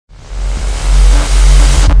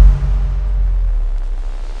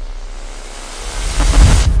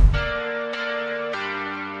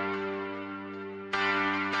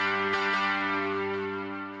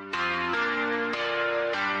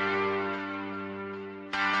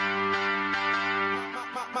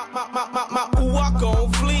walk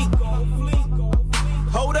on fleek.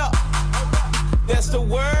 Hold up, that's the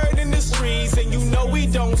word in the streets, and you know we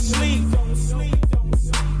don't sleep.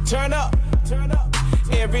 Turn up,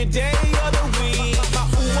 every day of the week. My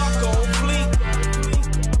walk on fleek.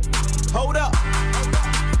 Hold up,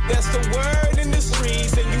 that's the word in the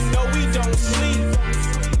streets, and you know we don't sleep.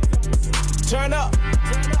 Turn up,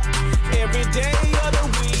 every day of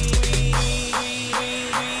the week.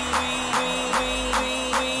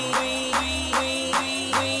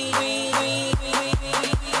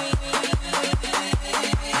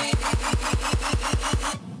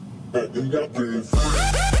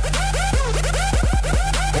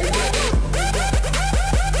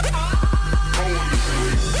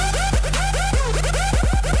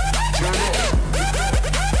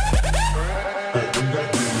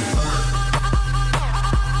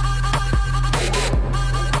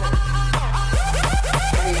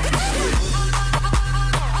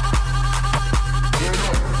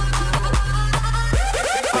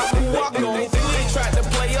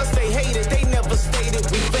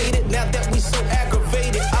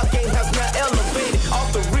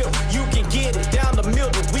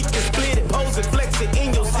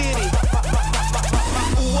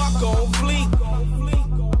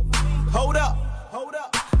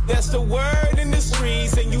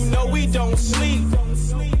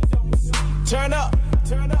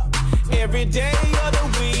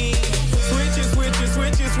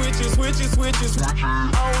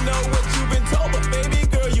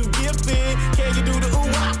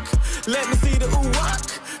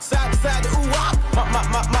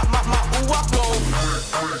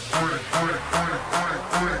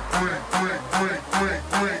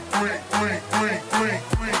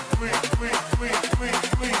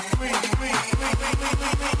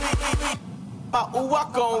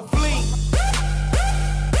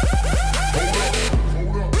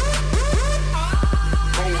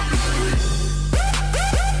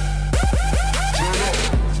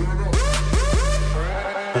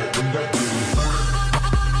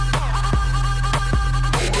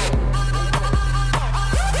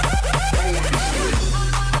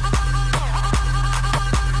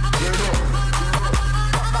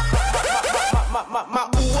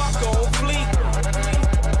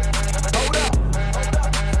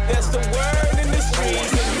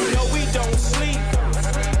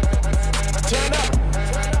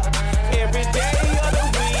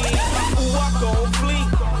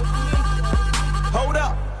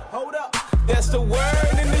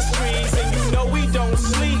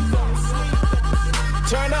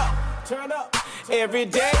 Turn up, every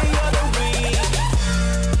day of the week.